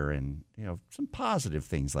welfare and some positive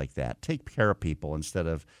things like that. Take care of people instead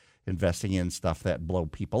of investing in stuff that blow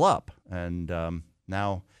people up. And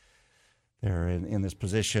now they're in this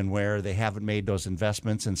position where they haven't made those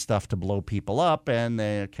investments in stuff to blow people up, and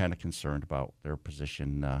they're kind of concerned about their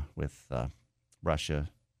position with Russia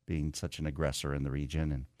being such an aggressor in the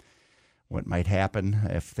region and what might happen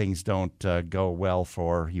if things don't go well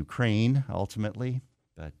for Ukraine ultimately.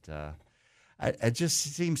 But it just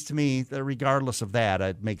seems to me that regardless of that,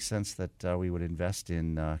 it makes sense that we would invest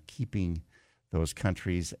in keeping those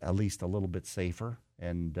countries at least a little bit safer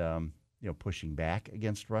and pushing back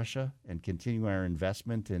against Russia and continue our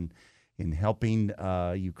investment in helping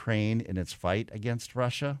Ukraine in its fight against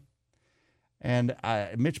Russia. And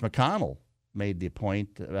Mitch McConnell made the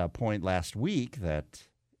point last week that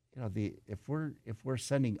if we're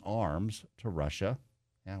sending arms to Russia,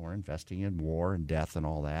 we're investing in war and death and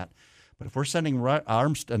all that. But if we're sending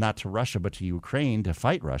arms not to Russia but to Ukraine to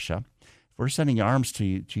fight Russia, if we're sending arms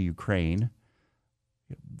to Ukraine,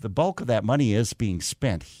 the bulk of that money is being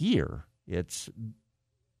spent here. It's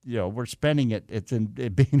we're spending it. It's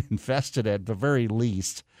being invested at the very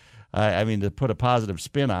least. To put a positive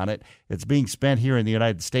spin on it, it's being spent here in the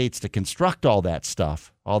United States to construct all that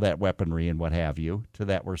stuff, all that weaponry and what have you, to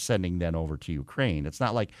that we're sending then over to Ukraine. It's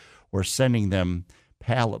not like we're sending them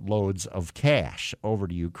pallet loads of cash over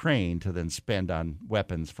to Ukraine to then spend on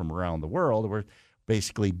weapons from around the world. We're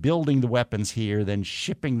basically building the weapons here, then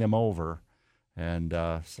shipping them over. And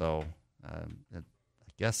I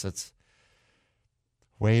guess it's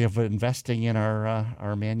a way of investing in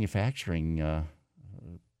our manufacturing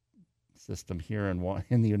system here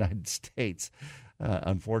in the United States,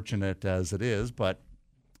 unfortunate as it is. But,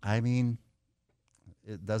 doesn't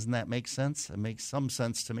that make sense? It makes some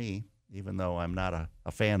sense to me. even though I'm not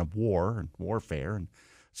a fan of war and warfare and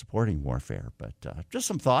supporting warfare. But just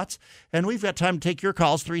some thoughts. And we've got time to take your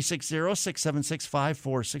calls,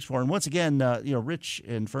 360-676-5464. And once again, Rich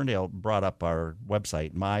in Ferndale brought up our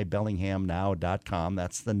website, mybellinghamnow.com.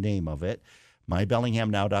 That's the name of it,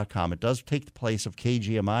 mybellinghamnow.com. It does take the place of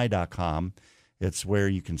kgmi.com. It's where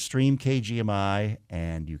you can stream KGMI,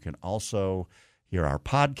 and you can also hear our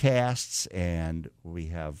podcasts, and we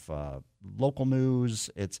have local news.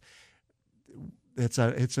 It's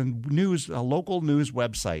a local news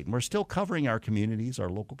website, and we're still covering our communities, our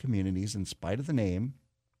local communities, in spite of the name.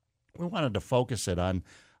 We wanted to focus it on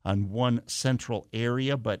one central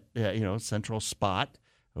area, but central spot,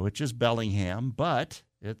 which is Bellingham. But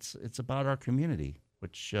it's about our community,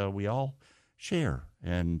 which we all share,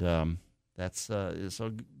 and that's so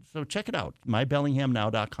check it out,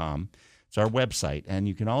 mybellinghamnow.com. It's our website, and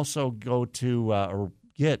you can also go to or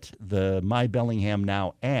get the My Bellingham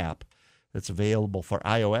Now app. That's available for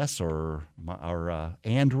iOS or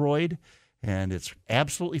Android, and it's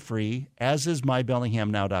absolutely free, as is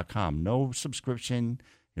mybellinghamnow.com. No subscription.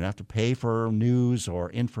 You don't have to pay for news or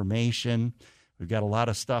information. We've got a lot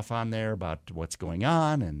of stuff on there about what's going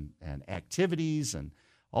on and activities and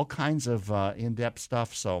all kinds of in-depth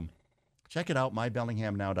stuff. So check it out,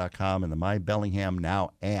 mybellinghamnow.com, and the My Bellingham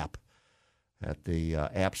Now app at the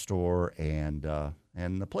App Store and the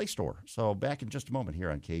Play Store. So back in just a moment here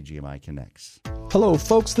on KGMI Connects. Hello,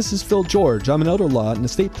 folks. This is Phil George. I'm an elder law and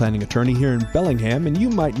estate planning attorney here in Bellingham, and you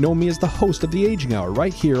might know me as the host of the Aging Hour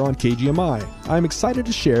right here on KGMI. I'm excited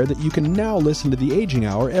to share that you can now listen to the Aging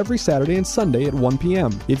Hour every Saturday and Sunday at 1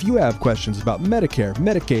 p.m. If you have questions about Medicare,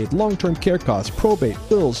 Medicaid, long-term care costs, probate,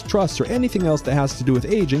 wills, trusts, or anything else that has to do with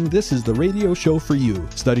aging, this is the radio show for you.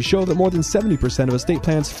 Studies show that more than 70% of estate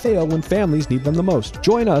plans fail when families need them the most.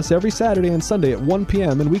 Join us every Saturday and Sunday at 1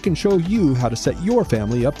 p.m. and we can show you how to set your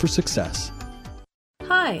family up for success.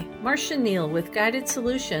 Hi, Marcia Neal with Guided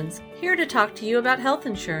Solutions, here to talk to you about health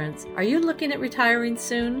insurance. Are you looking at retiring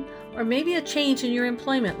soon? Or maybe a change in your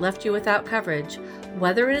employment left you without coverage?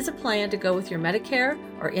 Whether it is a plan to go with your Medicare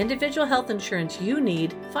or individual health insurance you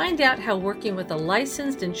need, find out how working with a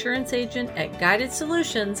licensed insurance agent at Guided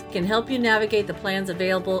Solutions can help you navigate the plans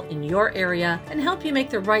available in your area and help you make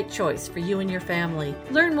the right choice for you and your family.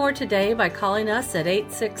 Learn more today by calling us at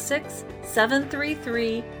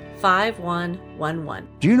 866-733-5111.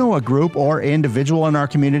 Do you know a group or individual in our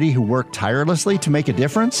community who work tirelessly to make a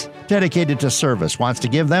difference? Dedicated to Service wants to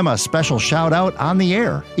give them a special shout out on the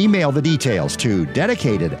air. Email the details to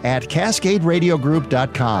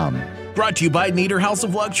dedicated@cascaderadiogroup.com. Brought to you by Nieder House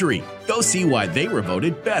of Luxury. Go see why they were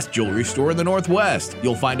voted best jewelry store in the Northwest.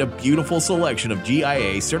 You'll find a beautiful selection of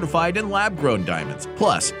GIA certified and lab-grown diamonds,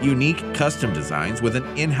 plus unique custom designs with an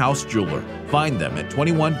in-house jeweler. Find them at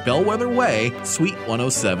 21 Bellwether Way, Suite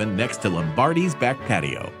 107, next to Lombardi's back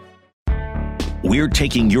patio. We're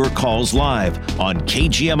taking your calls live on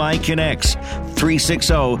KGMI Connects,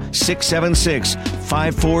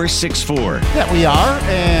 360-676-5464. That we are,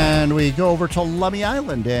 and we go over to Lummi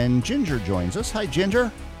Island, and Ginger joins us. Hi,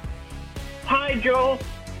 Ginger. Hi, Joe.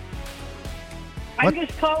 I'm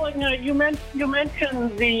just calling. You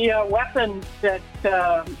mentioned the weapons that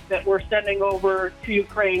we're sending over to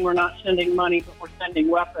Ukraine. We're not sending money, but we're sending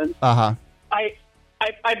weapons. Uh-huh. I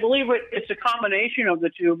believe it's a combination of the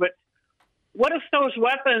two, but what if those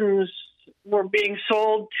weapons were being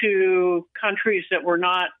sold to countries that were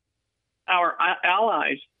not our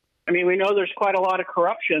allies? I mean, we know there's quite a lot of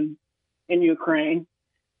corruption in Ukraine,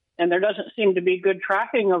 and there doesn't seem to be good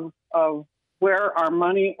tracking of where our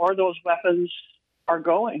money or those weapons are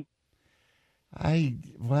going. I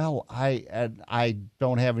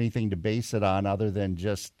don't have anything to base it on other than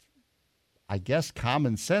just, I guess,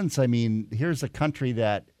 common sense. I mean, here's a country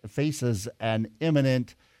that faces an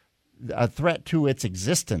imminent a threat to its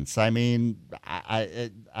existence. I mean, I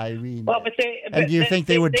mean, well, but do you think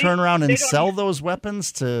they would turn around and sell those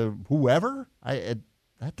weapons to whoever?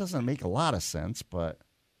 That doesn't make a lot of sense. But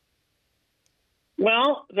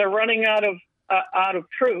well, they're running out of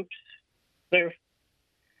troops. You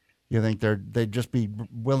think they'd just be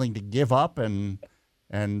willing to give up and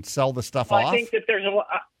sell the stuff off? I think that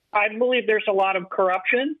I believe there's a lot of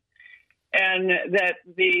corruption, and that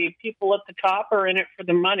the people at the top are in it for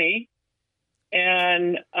the money,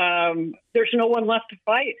 and there's no one left to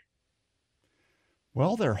fight.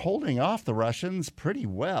 Well, they're holding off the Russians pretty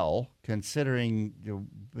well, considering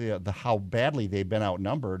the how badly they've been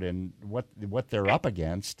outnumbered and what they're up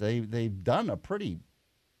against. They've done a pretty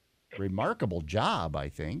remarkable job, I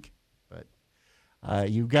think. But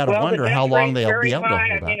you've got to wonder how long they'll be able to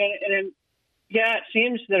hold out. Yeah, it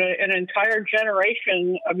seems that an entire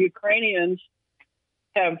generation of Ukrainians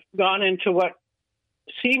have gone into what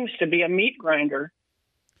seems to be a meat grinder.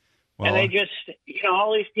 Well, and they just,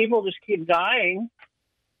 all these people just keep dying.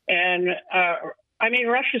 And,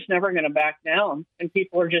 Russia's never going to back down, and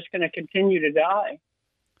people are just going to continue to die.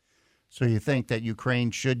 So you think that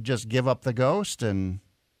Ukraine should just give up the ghost and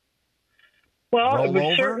Well, it would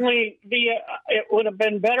over? certainly be, it would have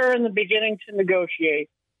been better in the beginning to negotiate.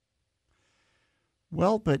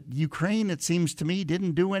 Well, but Ukraine, it seems to me,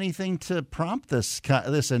 didn't do anything to prompt this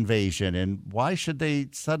invasion. And why should they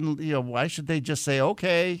suddenly, why should they just say,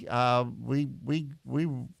 okay, we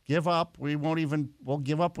give up. We'll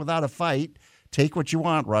give up without a fight. Take what you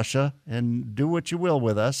want, Russia, and do what you will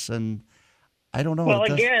with us. And I don't know. Well,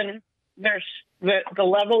 again, there's the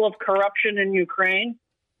level of corruption in Ukraine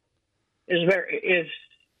is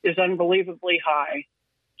unbelievably high.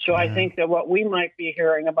 So I think that what we might be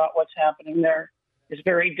hearing about what's happening there is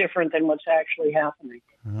very different than what's actually happening.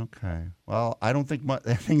 Okay. Well, I don't think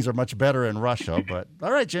things are much better in Russia, but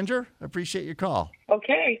all right, Ginger, I appreciate your call.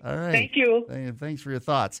 Okay. All right. Thank you. Thanks for your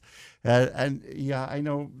thoughts. And yeah, I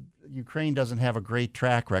know Ukraine doesn't have a great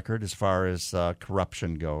track record as far as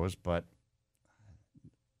corruption goes, but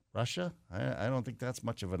Russia, I don't think that's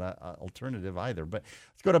much of an alternative either. But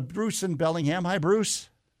let's go to Bruce in Bellingham. Hi, Bruce.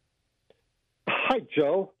 Hi,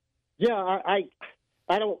 Joe. Yeah, I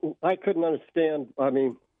couldn't understand. I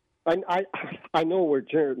mean, I know where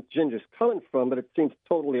Ginger's coming from, but it seems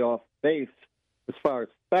totally off base as far as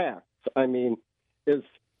facts. I mean, if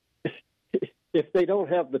they don't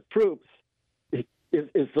have the troops,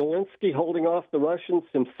 is Zelensky holding off the Russians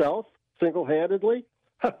himself single-handedly?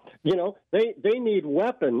 They need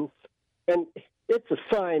weapons, and it's a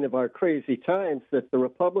sign of our crazy times that the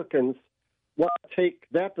Republicans want to take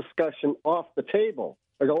that discussion off the table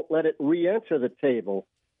or don't let it re-enter the table.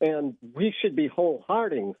 And we should be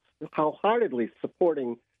wholeheartedly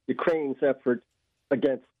supporting Ukraine's effort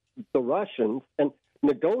against the Russians and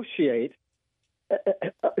negotiate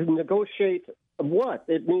what?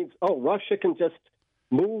 It means, Russia can just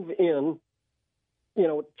move in,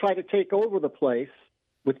 try to take over the place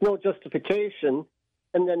with no justification,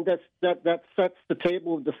 and then that sets the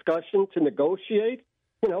table of discussion to negotiate,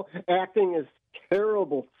 acting as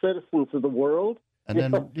terrible citizens of the world. And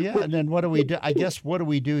then what do we do? I guess what do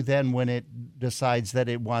we do then when it decides that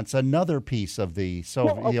it wants another piece of the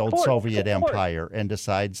old Soviet Empire and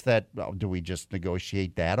decides that, do we just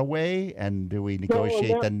negotiate that away, and do we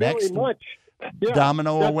negotiate the next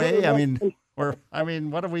domino away? I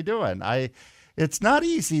mean, what are we doing? It's not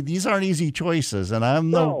easy. These aren't easy choices,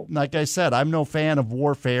 and like I said, I'm no fan of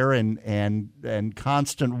warfare and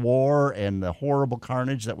constant war and the horrible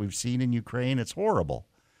carnage that we've seen in Ukraine. It's horrible,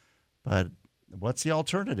 but what's the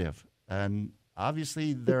alternative? And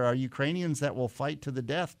obviously, there are Ukrainians that will fight to the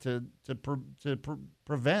death to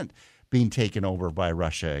prevent being taken over by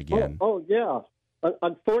Russia again. Oh yeah.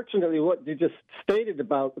 Unfortunately, what you just stated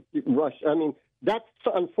about Russia, I mean, that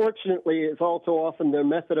unfortunately is all too often their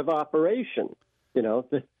method of operation. Yeah.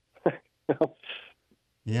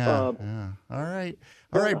 All right,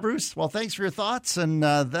 Bruce. Well, thanks for your thoughts, and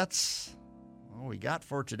that's all we got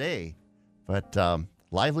for today. But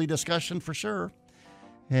lively discussion for sure.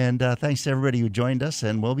 And thanks to everybody who joined us,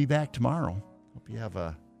 and we'll be back tomorrow. Hope you have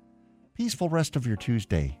a peaceful rest of your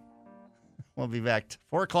Tuesday. We'll be back at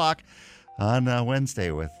 4 o'clock on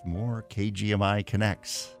Wednesday with more KGMI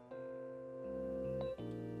Connects.